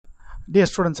Dear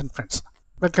students and friends,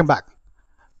 welcome back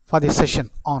for this session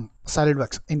on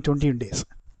SolidWorks in 21 days.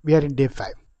 We are in day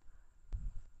 5.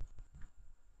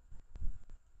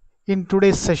 In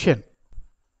today's session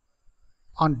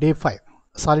on day 5,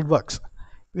 SolidWorks,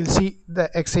 we'll see the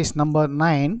exercise number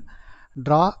 9,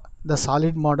 draw the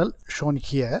solid model shown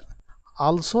here.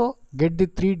 Also get the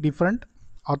 3 different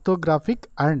orthographic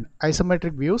and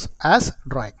isometric views as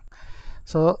drawing.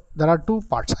 So there are 2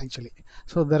 parts actually.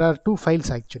 So there are 2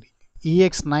 files actually.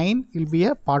 EX9 will be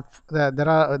a part.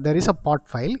 There is a part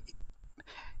file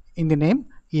in the name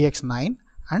EX9,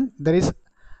 and there is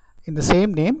in the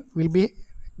same name will be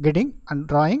getting and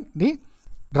drawing the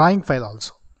drawing file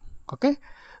also. Okay,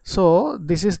 so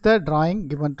this is the drawing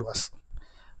given to us.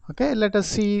 Okay, let us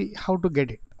see how to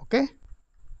get it. Okay,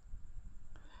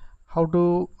 how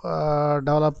to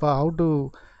develop, how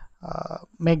to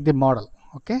make the model.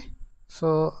 Okay,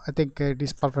 so I think it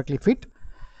is perfectly fit.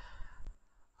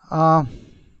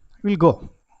 We'll go.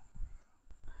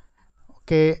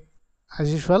 Okay,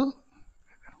 as usual,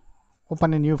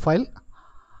 open a new file,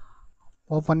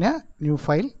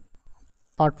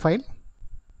 part file.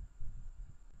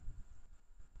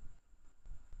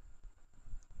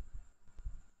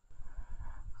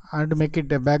 I have to make it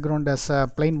a background as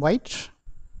plain white.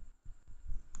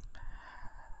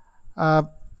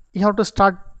 You have to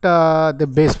start the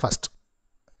base first.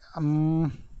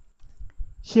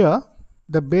 Here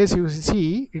the base, you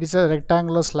see it is a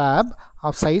rectangular slab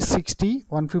of size 60,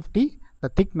 150, the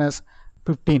thickness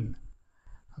 15.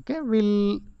 Okay,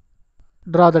 we'll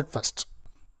draw that first.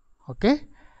 Okay,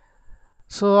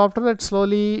 so after that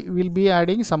slowly we'll be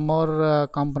adding some more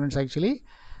components actually.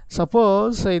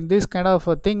 Suppose in this kind of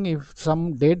a thing, if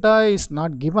some data is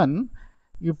not given,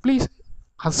 you please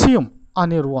assume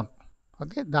on your own.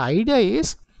 Okay, the idea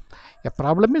is a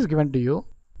problem is given to you,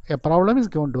 a problem is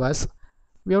given to us,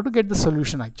 we have to get the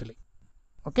solution actually.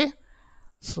 Okay,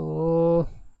 so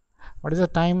what is the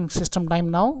time, system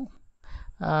time now?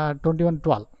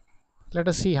 21:12. Let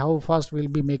us see how fast we'll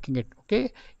be making it.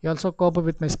 Okay, you also cope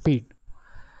with my speed.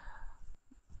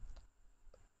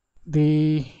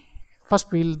 The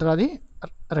first we'll draw the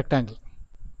rectangle.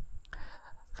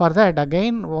 For that,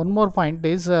 again, one more point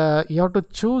is you have to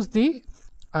choose the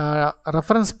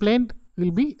reference plane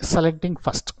will be selecting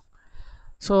first.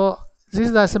 So this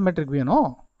is the isometric view,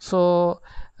 no? So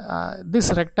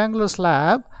this rectangular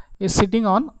slab is sitting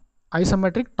on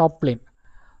isometric top plane.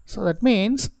 So that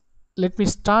means let me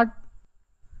start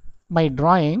my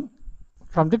drawing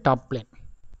from the top plane.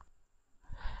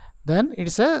 Then it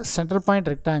is a center point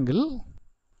rectangle.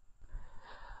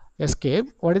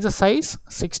 Escape. What is the size?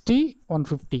 60,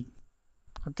 150.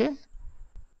 Okay.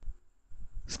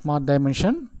 Smart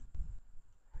dimension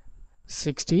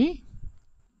 60,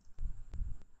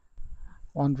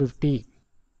 150.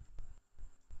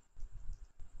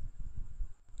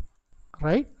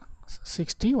 Right?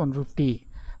 60, 150.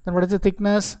 Then what is the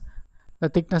thickness? The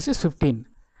thickness is 15.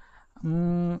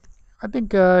 I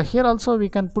think here also we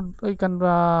can put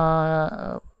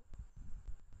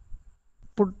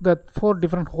the 4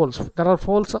 different holes. There are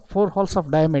 4 holes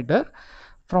of diameter.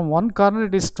 From one corner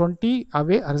it is 20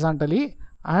 away horizontally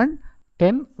and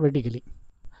 10 vertically.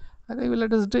 I think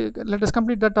let us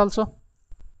complete that also.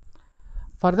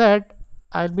 For that,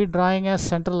 I'll be drawing a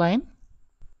center line.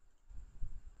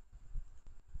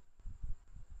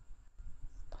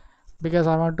 Because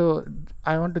I want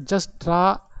to just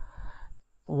draw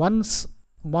one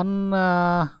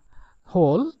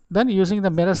hole. Then using the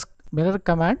mirror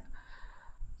command,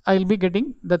 I'll be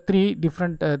getting the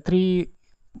 3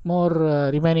 more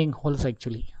remaining holes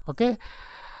actually. Okay,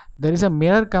 there is a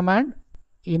mirror command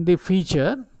in the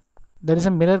feature, there is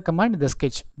a mirror command in the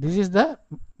sketch. This is the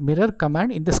mirror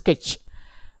command in the sketch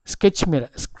mirror.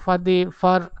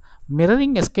 For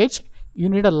mirroring a sketch, you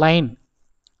need a line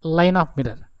of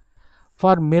mirror.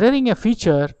 For mirroring a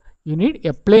feature, you need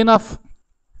a plane of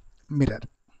mirror.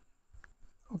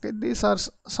 Okay, these are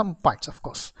some points, of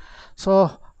course. So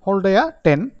hold a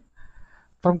 10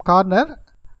 from corner,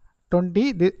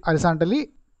 20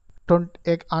 horizontally,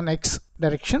 20 on x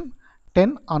direction,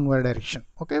 10 on y direction.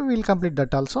 Okay, we will complete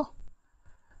that also.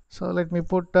 So let me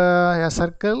put a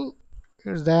circle.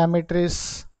 Its diameter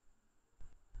is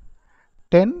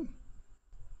 10,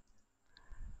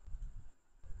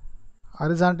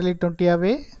 horizontally 20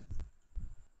 away,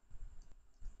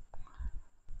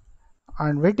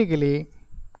 and vertically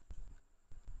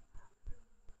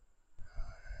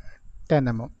 10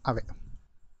 mm away.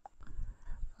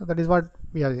 So that is what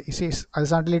we are. You see,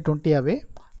 horizontally 20 away,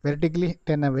 vertically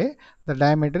 10 away. The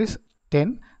diameter is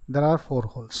 10. There are 4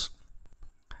 holes.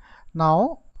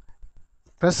 Now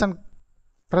press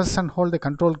and hold the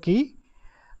control key.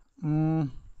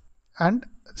 and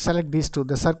select these two,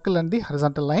 the circle and the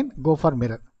horizontal line, go for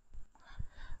mirror.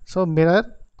 So mirror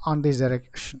on this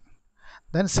direction.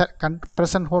 Then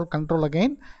press and hold control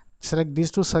again, select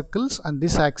these two circles and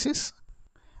this axis,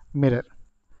 mirror.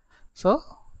 So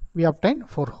we obtain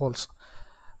 4 holes.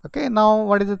 Okay, now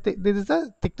what is the this is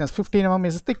the thickness, 15 mm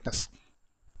is the thickness.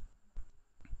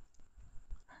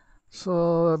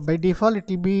 So by default it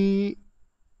will be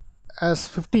as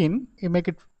 15, you make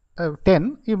it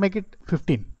 10, you make it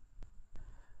 15.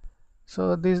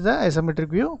 So this is the isometric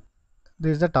view,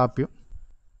 this is the top view.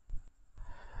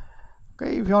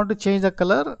 Okay, if you want to change the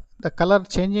color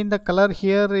changing the color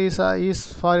here is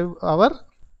for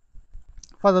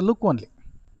the look only.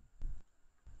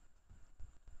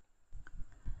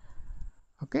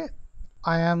 Okay,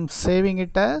 I am saving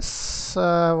it as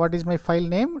what is my file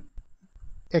name,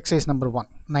 exercise number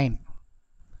 9,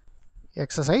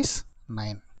 exercise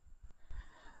 9.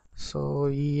 So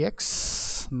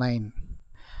ex9,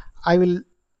 I will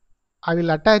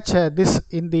attach this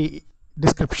in the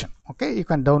description. Okay, you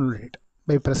can download it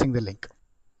by pressing the link.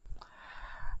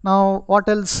 Now what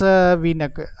else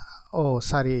oh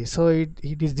sorry, so it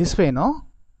is this way, no?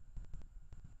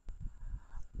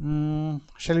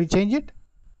 Shall we change it?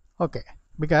 Okay,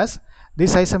 because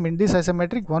this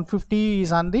isometric 150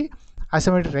 is on the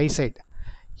isometric right side.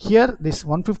 Here this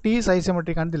 150 is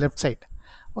isometric on the left side.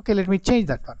 Okay, let me change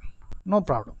that one. No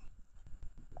problem.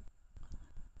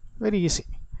 Very easy.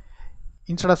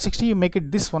 Instead of 60, you make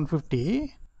it this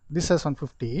 150, this as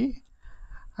 150,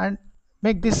 and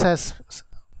make this as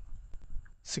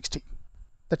 60.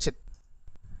 That's it.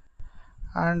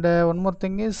 And one more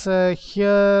thing is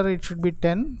here it should be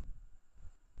 10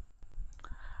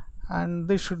 and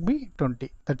this should be 20.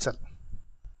 That's all.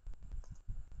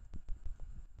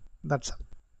 That's all.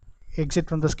 Exit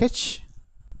from the sketch.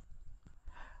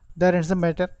 There is the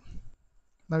matter.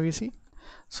 Now you see.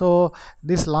 So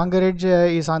this longer edge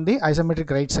is on the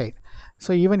isometric right side.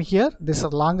 So even here this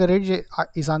longer edge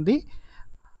is on the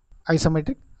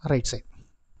isometric right side.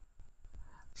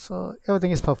 So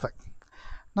everything is perfect.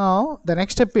 Now the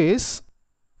next step is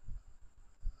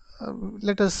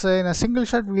let us in a single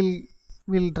shot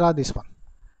we'll draw this one.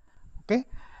 Okay,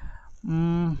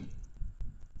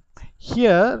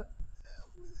 here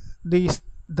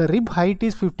the rib height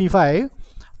is 55,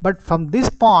 but from this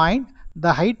point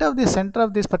the height of the center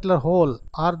of this particular hole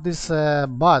or this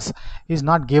boss is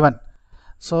not given.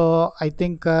 So I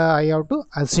think I have to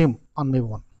assume on my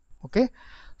own. Okay,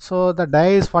 so the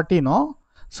die is 40, no?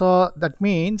 So that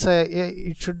means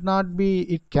it should not be,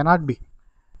 it cannot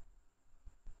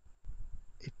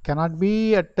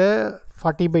be at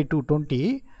 40 by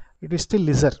 220. It is still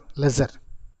lesser.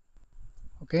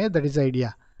 Okay, that is the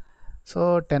idea.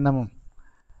 So 10 mm.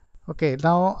 Okay,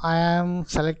 now I am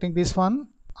selecting this one.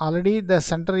 Already the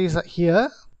center is here.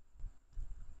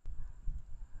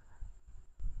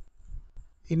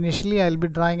 Initially I will be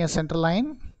drawing a center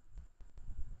line.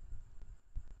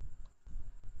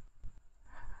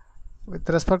 With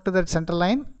respect to that center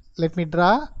line, let me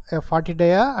draw a 40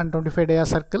 dia and 25 dia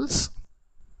circles.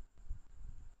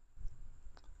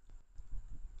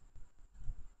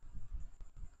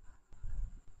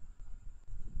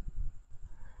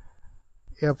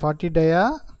 A 40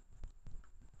 dia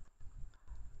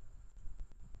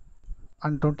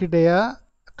and 20 dia,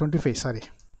 25, sorry.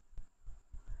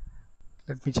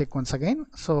 Let me check once again.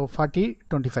 So 40,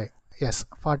 25. Yes,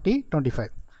 40, 25.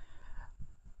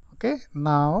 Okay,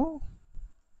 now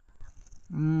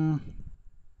 10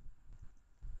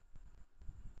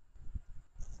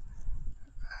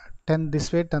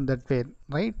 this way, 10 that way,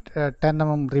 right? 10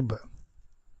 mm rib.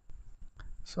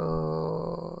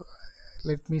 So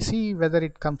let me see whether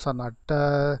it comes or not.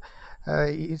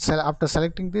 It's after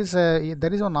selecting this,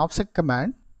 there is one offset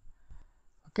command.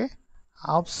 Okay,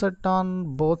 offset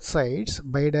on both sides,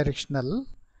 bidirectional.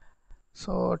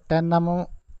 So 10 mm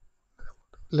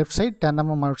left side, 10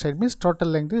 mm outside means total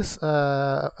length is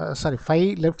sorry,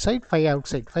 5 left side, 5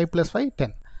 outside, 5 plus 5,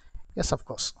 10. Yes, of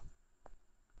course.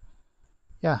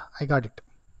 Yeah, I got it.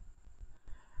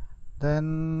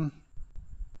 Then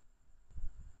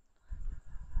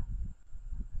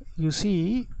you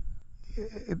see,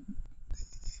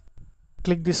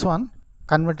 click this one,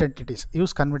 convert entities,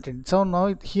 use convert entities. So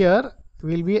now here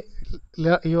will be,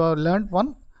 you have learned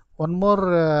one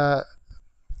more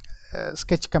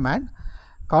sketch command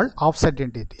called offset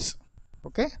entities.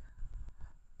 Okay,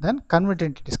 then convert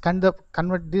entities,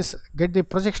 convert this, get the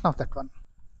projection of that one.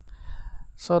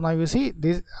 So now you see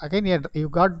this again, here you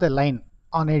got the line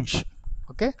on edge.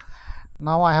 Okay,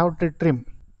 now I have to trim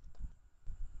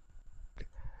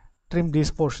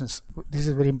these portions. This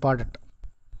is very important.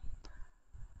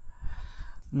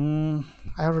 mm,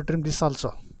 I have to trim this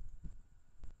also.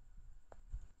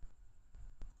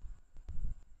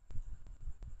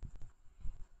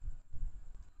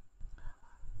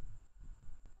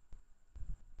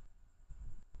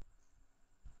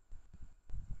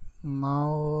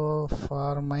 Now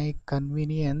for my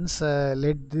convenience,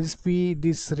 let this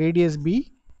radius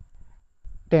be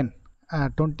 10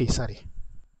 20, sorry.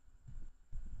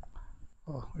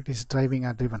 Oh, it is driving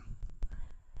or driven.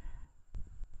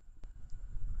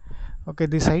 Okay,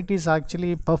 this height is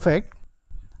actually perfect.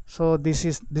 So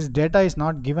this data is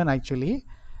not given actually.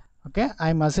 Okay,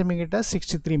 I'm assuming it as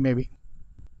 63 maybe.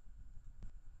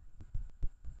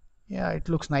 Yeah, it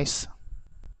looks nice.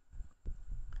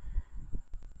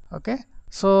 Okay,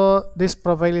 so this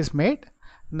profile is made.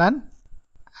 None.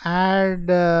 Add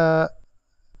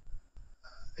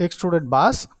extruded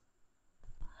bars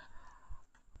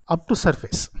up to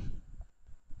surface.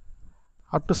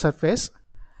 Up to surface.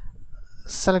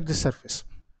 Select this surface.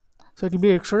 So it will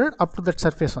be extruded up to that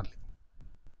surface only.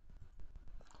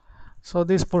 So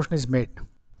this portion is made.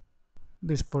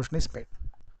 This portion is made.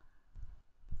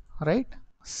 Right?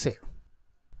 Save.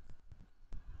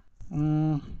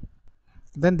 Mm,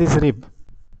 then this rib.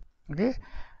 Okay.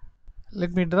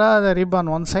 Let me draw the rib on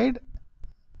one side.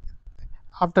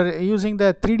 After using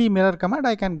the 3D mirror command,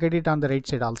 I can get it on the right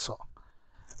side also.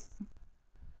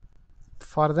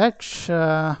 For that,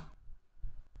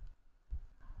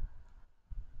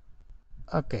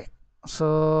 okay.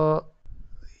 So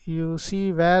you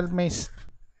see where my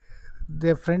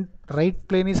the front right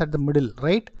plane is at the middle,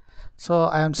 right? So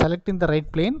I am selecting the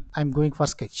right plane. I am going for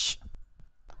sketch.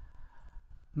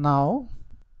 Now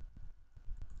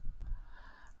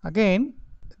again,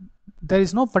 there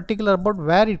is no particular about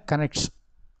where it connects.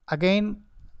 Again,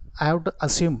 I have to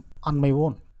assume on my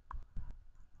own.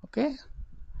 Okay.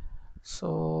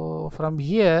 So from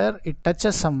here it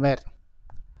touches somewhere.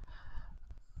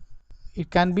 It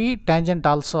can be tangent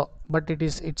also, but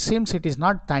it seems it is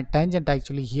not tangent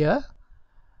actually here.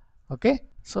 Okay,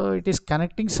 so it is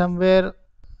connecting somewhere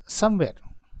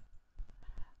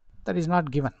that is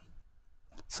not given.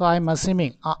 So I am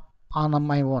assuming on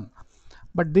my own,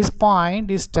 but this point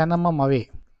is 10 mm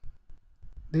away.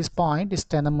 This point is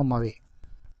 10 mm away.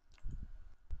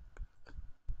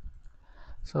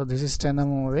 So this is 10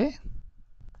 mm away.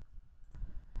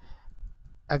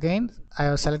 Again, I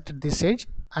have selected this edge.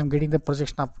 I'm getting the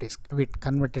projection of disk with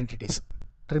convert entities.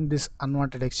 Trim this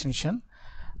unwanted extension.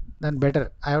 Then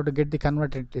better, I have to get the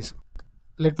convert entities.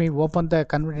 Let me open the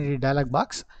convert entity dialog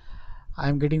box.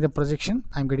 I'm getting the projection.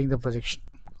 I'm getting the projection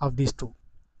of these two.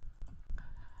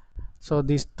 So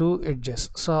these two edges.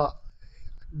 So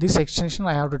this extension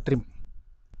I have to trim.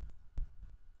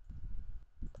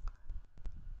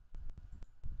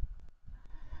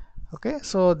 Okay,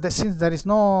 so since there is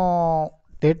no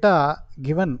data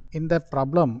given in the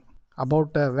problem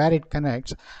about where it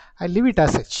connects, I leave it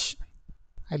as such.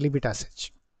 I leave it as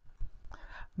such.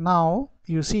 Now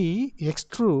you see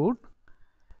extrude.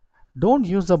 Don't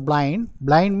use the blind.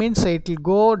 Blind means it will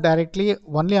go directly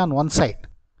only on one side,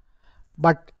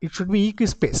 but it should be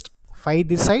equispaced. 5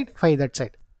 this side, 5 that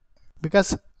side,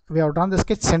 because we have drawn the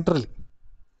sketch centrally.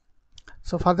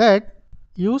 So for that,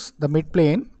 use the mid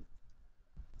plane.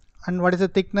 And what is the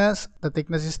thickness? The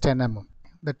thickness is 10 mm.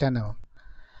 The 10 mm.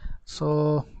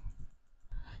 So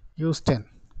use 10.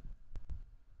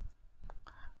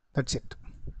 That's it.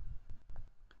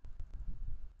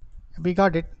 We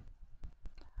got it.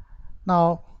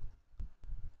 Now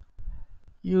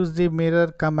use the mirror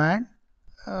command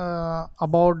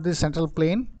about the central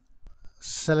plane.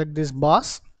 Select this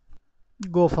boss.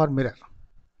 Go for mirror.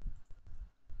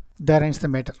 There ends the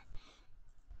matter.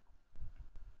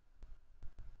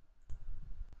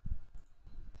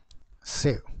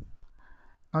 Save.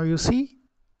 Now you see,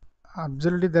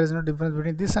 absolutely there is no difference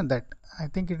between this and that. I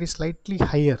think it is slightly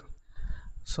higher.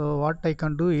 So what I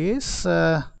can do is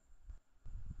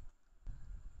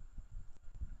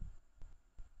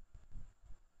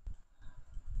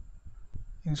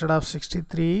instead of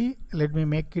 63, let me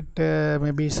make it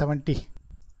maybe 70.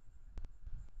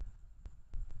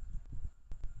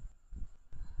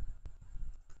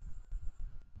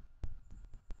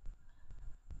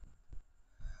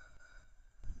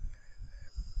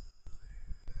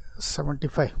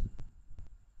 $75,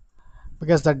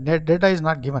 because the data is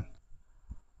not given.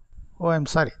 Oh, I'm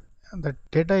sorry. The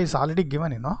data is already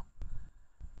given, you know.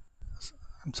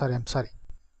 I'm sorry.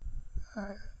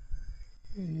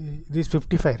 It is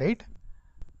 55, right?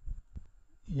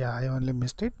 Yeah, I only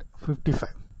missed it. 55.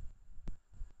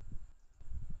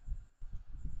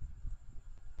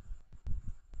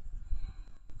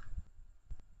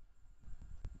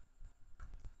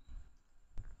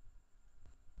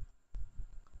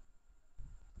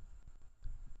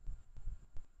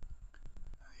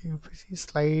 you see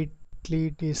slightly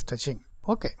it is touching.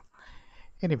 Okay.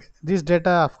 Anyway, this data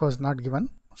of course not given,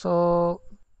 so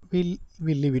we'll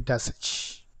leave it as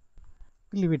such.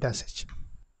 We'll leave it as such.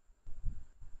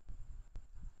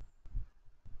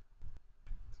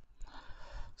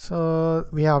 So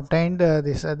we have obtained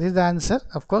this. This is the answer.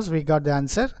 Of course, we got the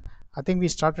answer. I think we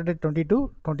started at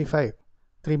 22:25.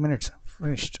 3 minutes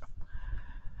finished.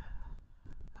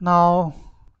 Now,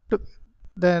 to,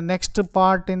 the next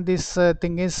part in this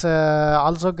thing is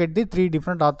also get the three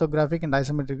different orthographic and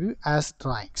isometric view as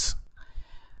drawings.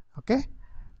 Okay.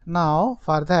 Now,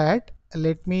 for that,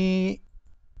 let me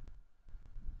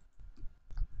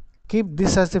keep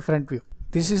this as the front view.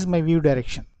 This is my view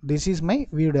direction. This is my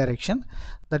view direction.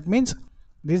 That means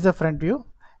this is the front view.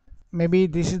 Maybe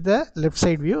this is the left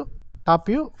side view, top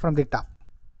view from the top.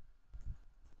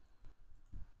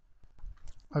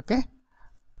 Okay.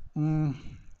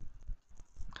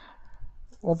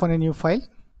 Open a new file,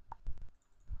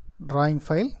 drawing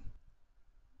file.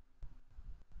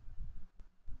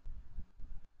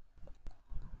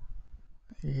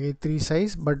 A3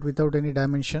 size but without any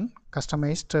dimension,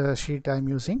 customized sheet I am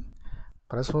using.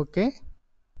 Press OK,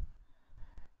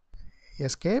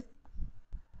 escape.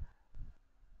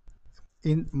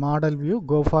 In model view,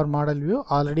 go for model view.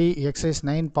 Already exercise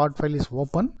 9 part file is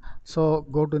open, so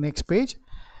go to next page.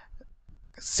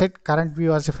 Set current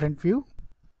view as a front view,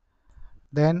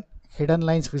 then hidden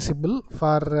lines visible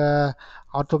for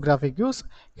orthographic use.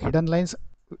 Hidden lines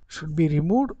should be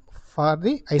removed for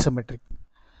the isometric.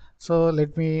 So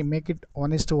let me make it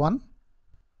 1:1.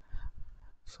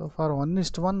 So for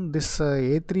 1:1, this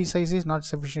A3 size is not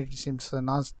sufficient. It seems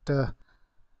not.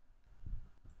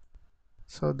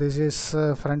 So this is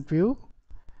front view.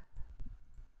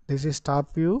 This is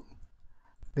top view.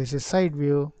 This is side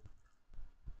view,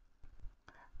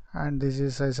 and this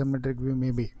is isometric view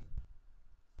maybe.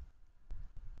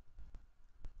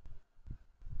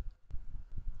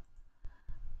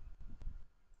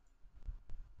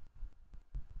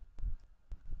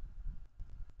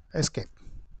 Escape.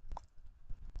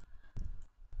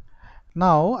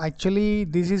 Now actually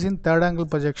this is in third angle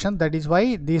projection. That is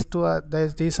why these two are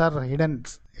these are hidden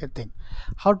thing.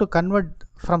 How to convert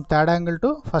from third angle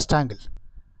to first angle?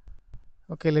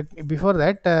 Okay, before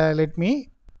that let me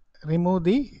remove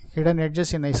the hidden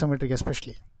edges in isometric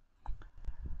especially.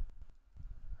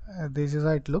 This is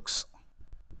how it looks.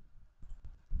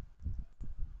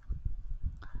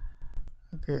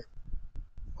 Okay.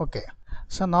 Okay.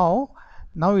 So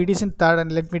now it is in third,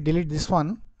 and let me delete this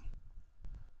one.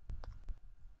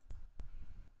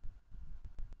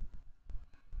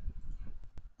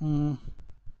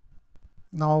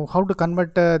 Now how to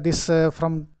convert this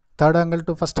from third angle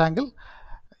to first angle?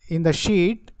 In the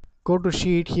sheet, go to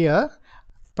sheet here,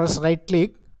 press right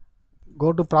click,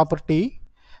 go to property.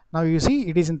 Now you see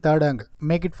it is in third angle.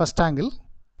 Make it first angle,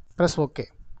 press OK.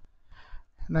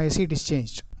 Now you see it is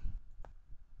changed.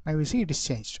 Now you see it is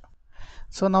changed.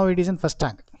 So now it is in first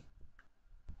angle.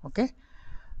 Okay.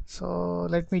 So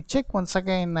let me check once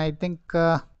again. I think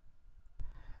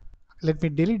let me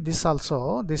delete this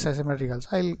also, this asymmetric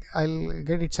also. I'll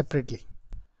get it separately.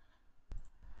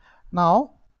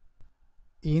 Now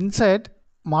inside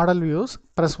model views,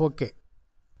 press OK.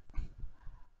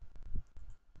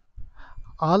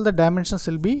 All the dimensions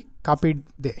will be copied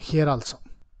here also.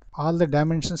 All the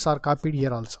dimensions are copied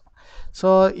here also.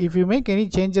 So if you make any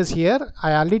changes here,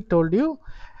 I already told you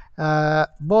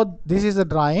both this is the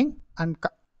drawing and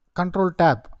control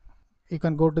tab. You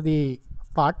can go to the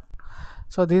part.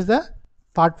 So this is the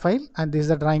part file and this is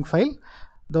the drawing file.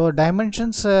 The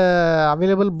dimensions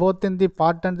available both in the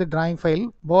part and the drawing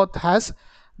file both has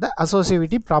the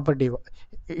associativity property.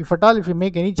 If at all if you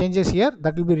make any changes here,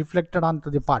 that will be reflected onto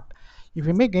the part. If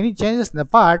you make any changes in the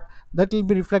part, that will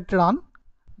be reflected on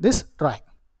this drawing.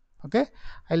 Okay,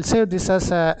 I'll save this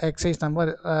as exercise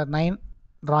number 9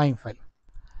 drawing file.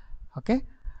 Okay,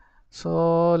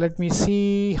 so let me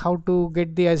see how to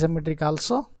get the isometric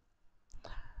also.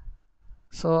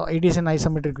 So it is an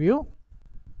isometric view,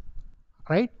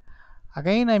 right?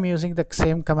 Again I'm using the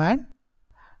same command.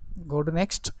 Go to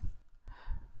next.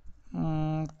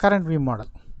 Current view model.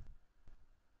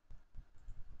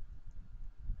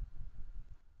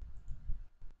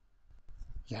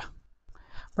 Yeah,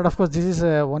 but of course this is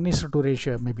a 1:2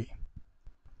 ratio maybe.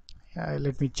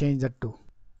 Let me change that to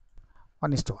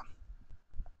 1:1.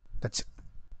 That's it.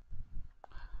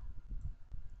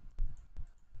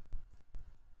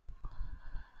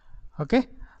 Okay,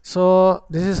 so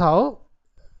this is how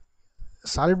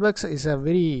SolidWorks is a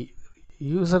very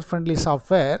user-friendly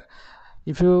software.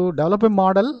 If you develop a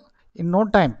model in no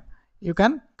time, you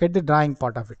can get the drawing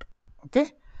part of it.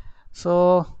 Okay,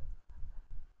 so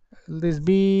Will this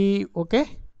be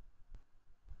okay?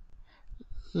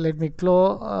 Let me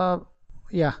close.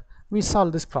 Yeah, we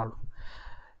solve this problem.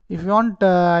 If you want,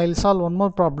 I'll solve one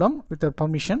more problem with your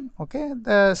permission. Okay,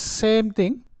 the same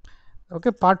thing.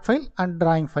 Okay, part file and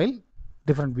drawing file,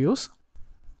 different views.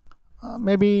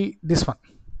 Maybe this one.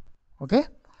 Okay.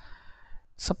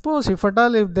 Suppose if at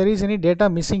all if there is any data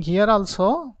missing here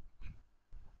also,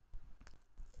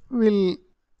 we'll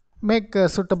make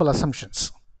suitable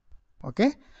assumptions.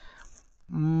 Okay.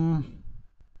 Mm,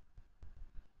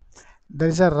 there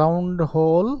is a round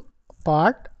hole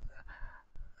part,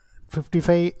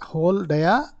 55 hole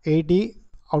dia, 80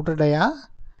 outer dia,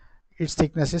 its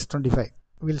thickness is 25.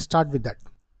 We'll start with that.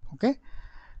 Okay,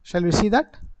 shall we see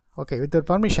that? Okay, with your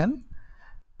permission,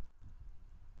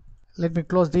 let me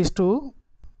close these two.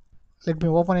 Let me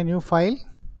open a new file,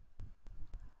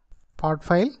 part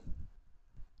file,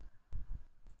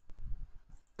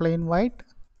 plain white.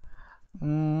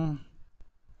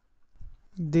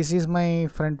 This is my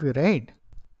front view, right?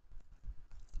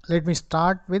 Let me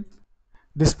start with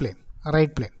this plane,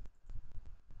 right plane.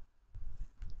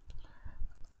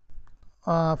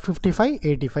 55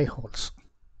 85 holes.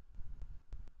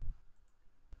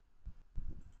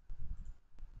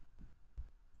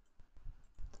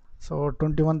 So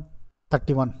 21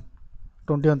 31,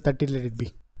 21 30, let it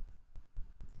be.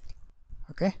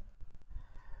 Okay,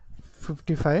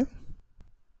 55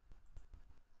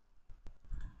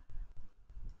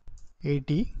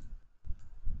 80,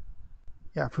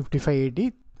 yeah, 55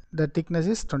 80, the thickness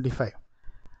is 25.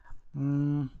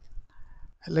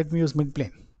 Let me use mid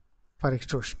plane for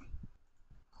extrusion,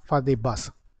 for the boss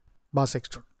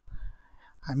extrude.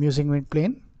 I'm using mid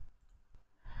plane,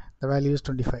 the value is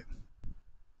 25.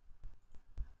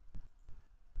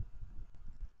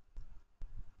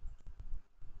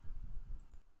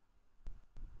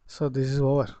 So this is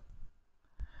over.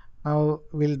 Now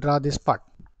we'll draw this part.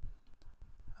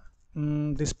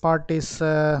 This part is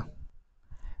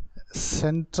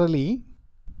centrally.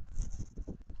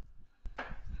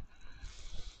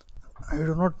 I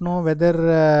do not know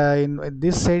whether in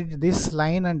this side, this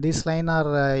line and this line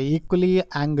are equally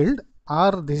angled,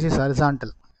 or this is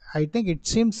horizontal. I think it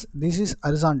seems this is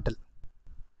horizontal.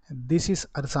 This is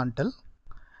horizontal.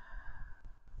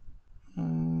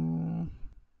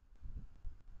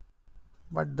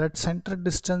 But that center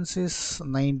distance is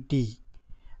 90.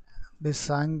 This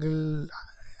angle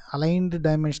aligned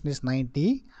dimension is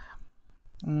 90.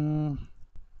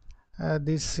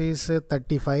 This is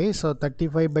 35. So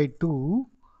 35 by 2.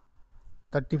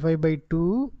 35 by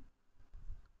 2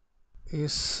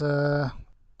 is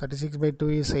 36 by 2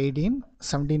 is 18,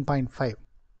 17.5.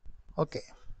 Okay.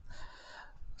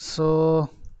 So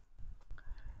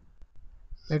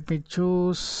let me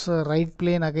choose right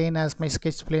plane again as my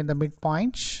sketch plane, the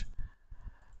midpoint.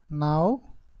 Now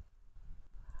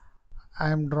I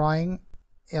am drawing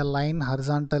a line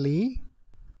horizontally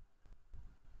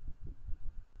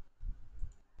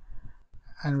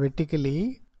and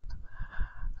vertically,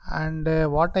 and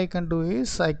what I can do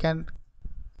is I can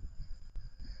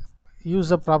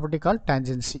use a property called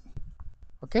tangency.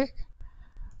 Okay,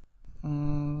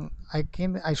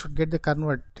 I should get the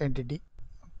convert entity,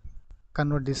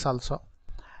 convert this also.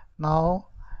 Now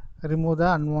remove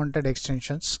the unwanted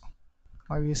extensions.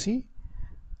 Now you see.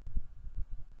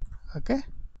 Okay,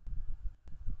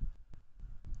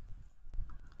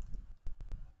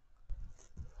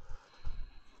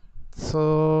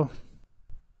 so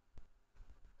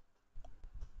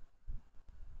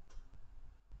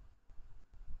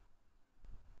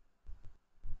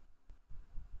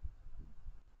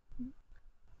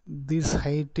this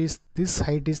height is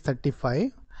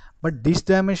 35, but this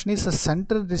dimension is the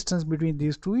center distance between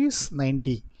these two is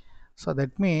 90. So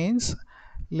that means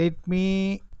let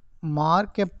me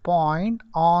mark a point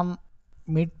on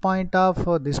midpoint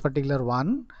of this particular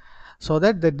one, so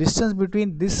that the distance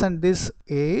between this and this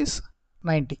is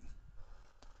 90.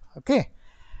 Okay,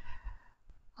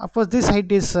 of course this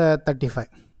height is 35.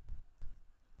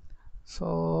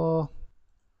 So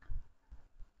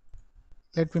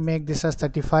let me make this as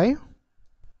 35.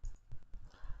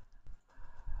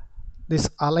 This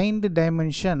aligned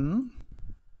dimension,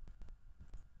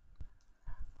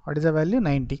 what is the value?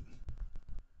 90.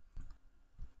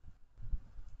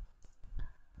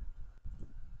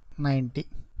 90.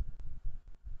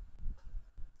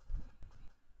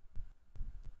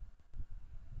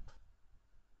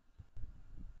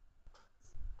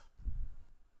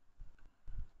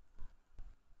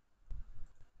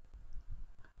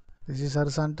 This is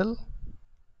horizontal,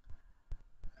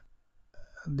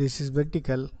 this is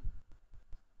vertical.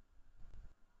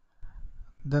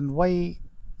 Then why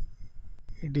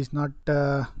it is not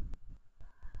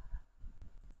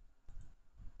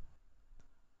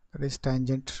What is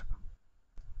tangent?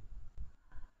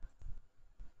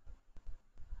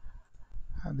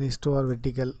 These two are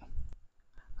vertical.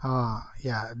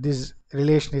 Yeah, this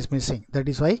relation is missing. That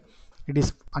is why it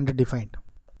is underdefined.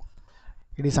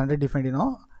 It is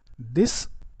underdefined, this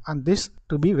and this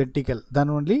to be vertical.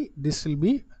 Then only this will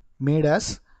be made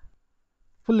as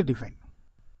fully defined.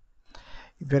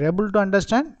 If you are able to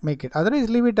understand, make it. Otherwise,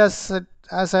 leave it as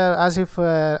if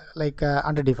like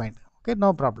underdefined. Okay,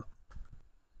 no problem.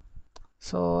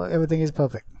 So everything is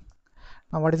perfect.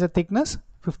 Now, what is the thickness?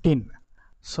 15.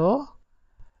 So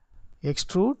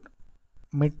extrude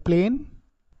mid plane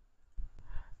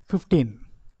 15.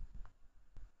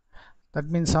 That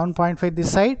means 7.5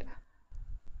 this side,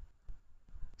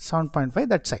 7.5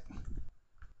 that side.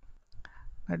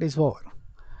 That is over.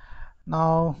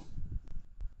 Now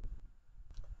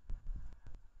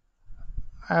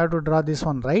I have to draw this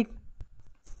one, right?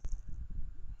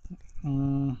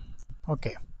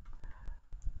 Okay.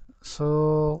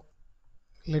 So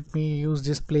let me use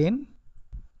this plane,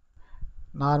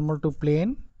 normal to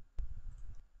plane.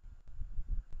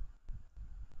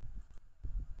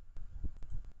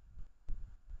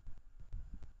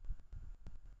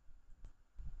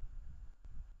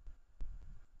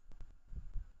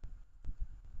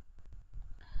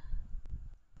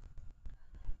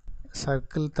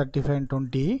 Circle 35 and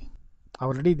 20.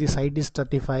 Already the side is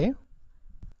 35.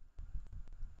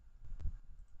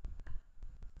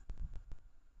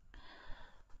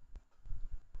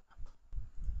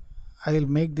 I will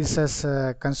make this as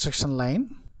a construction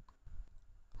line.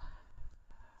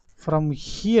 From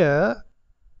here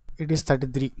it is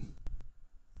 33.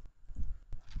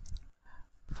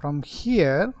 From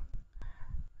here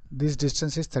this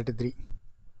distance is 33.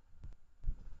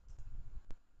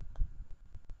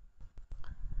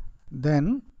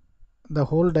 Then the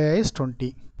whole dia is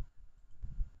 20.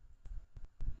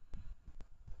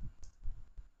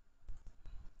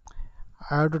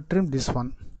 I have to trim this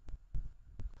one.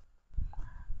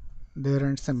 There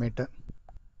ends the meter.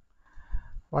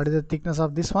 What is the thickness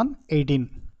of this one?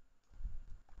 18.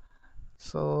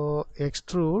 So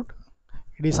extrude,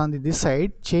 it is on this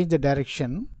side, change the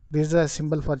direction. This is a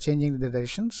symbol for changing the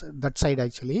directions, that side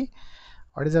actually.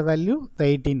 What is the value? The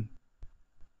 18.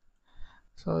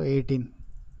 So 18.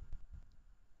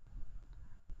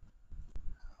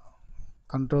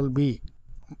 Control B,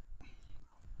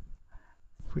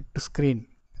 fit to screen,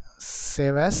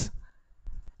 save as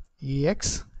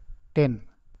EX10.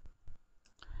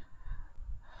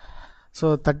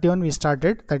 So 31 we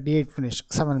started, 38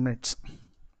 finished, 7 minutes.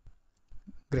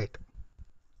 Great.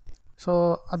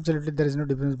 So absolutely there is no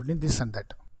difference between this and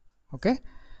that. Okay.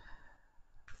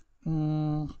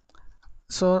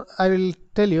 So I will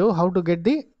tell you how to get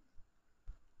the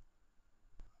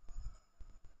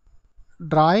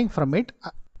drawing from it.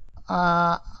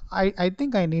 I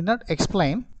think I need not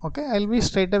explain. Okay, I'll be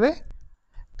straight away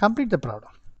complete the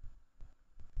problem.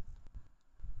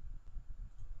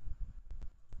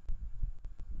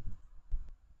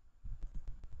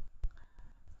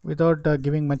 Without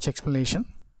giving much explanation.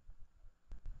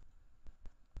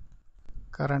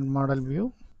 Current model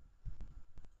view,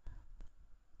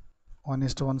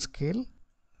 1:1 scale,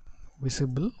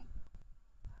 visible.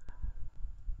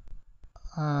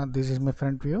 This is my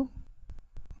front view,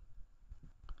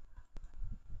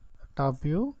 top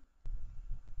view,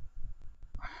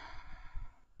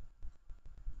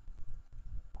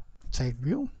 side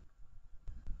view.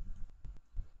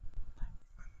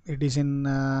 It is in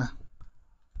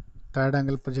third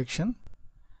angle projection.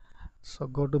 So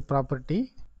go to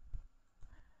property,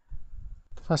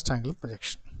 first angle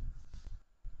projection.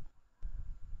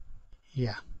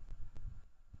 Yeah.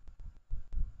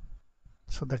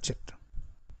 So that's it.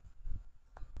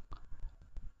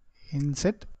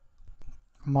 Insert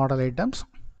model items.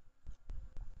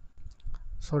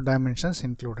 So dimensions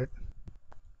included.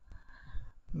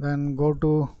 Then go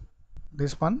to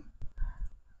this one,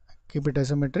 keep it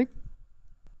isometric.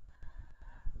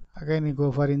 Again you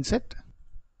go for insert,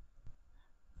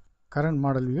 current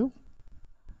model view,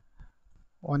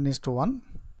 1:1,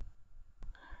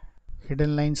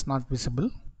 hidden lines not visible,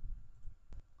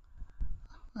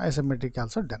 isometric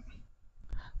also done.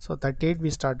 So 38 we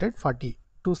started,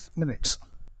 42 minutes.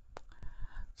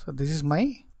 So this is my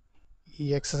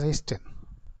exercise 10.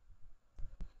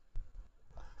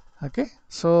 Okay,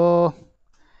 so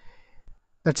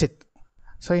that's it.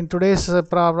 So in today's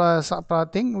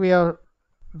thing we have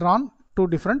drawn two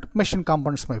different machine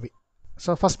components maybe.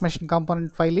 So first machine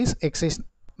component file is exercise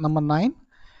number 9,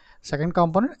 second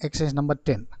component exercise number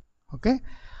 10. Okay,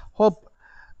 hope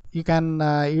you can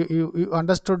you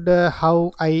understood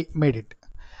how I made it.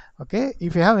 Okay,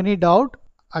 if you have any doubt,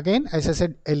 again, as I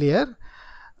said earlier,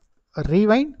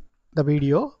 rewind the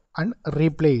video and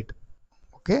replay it.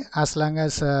 Okay, as long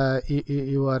as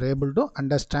you are able to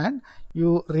understand,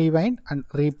 you rewind and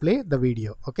replay the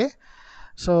video. Okay,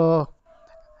 so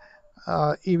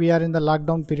if we are in the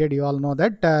lockdown period, you all know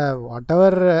that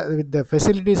whatever with the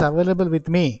facilities available with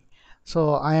me,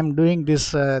 so I am doing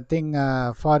this thing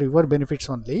for your benefits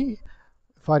only,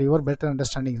 for your better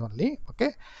understanding only.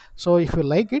 Okay, so if you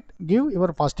like it, give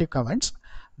your positive comments,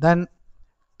 then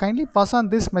kindly pass on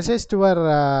this message to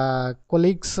our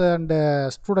colleagues and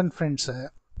student friends.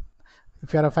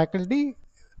 If you are a faculty,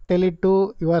 tell it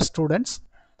to your students,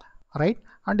 right,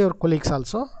 and your colleagues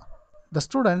also. The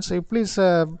students, you please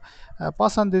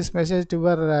pass on this message to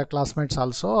your classmates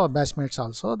also, or batchmates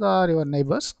also, your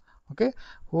neighbors. Okay,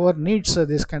 whoever needs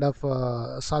this kind of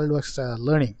SolidWorks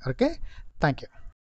learning. Okay, thank you.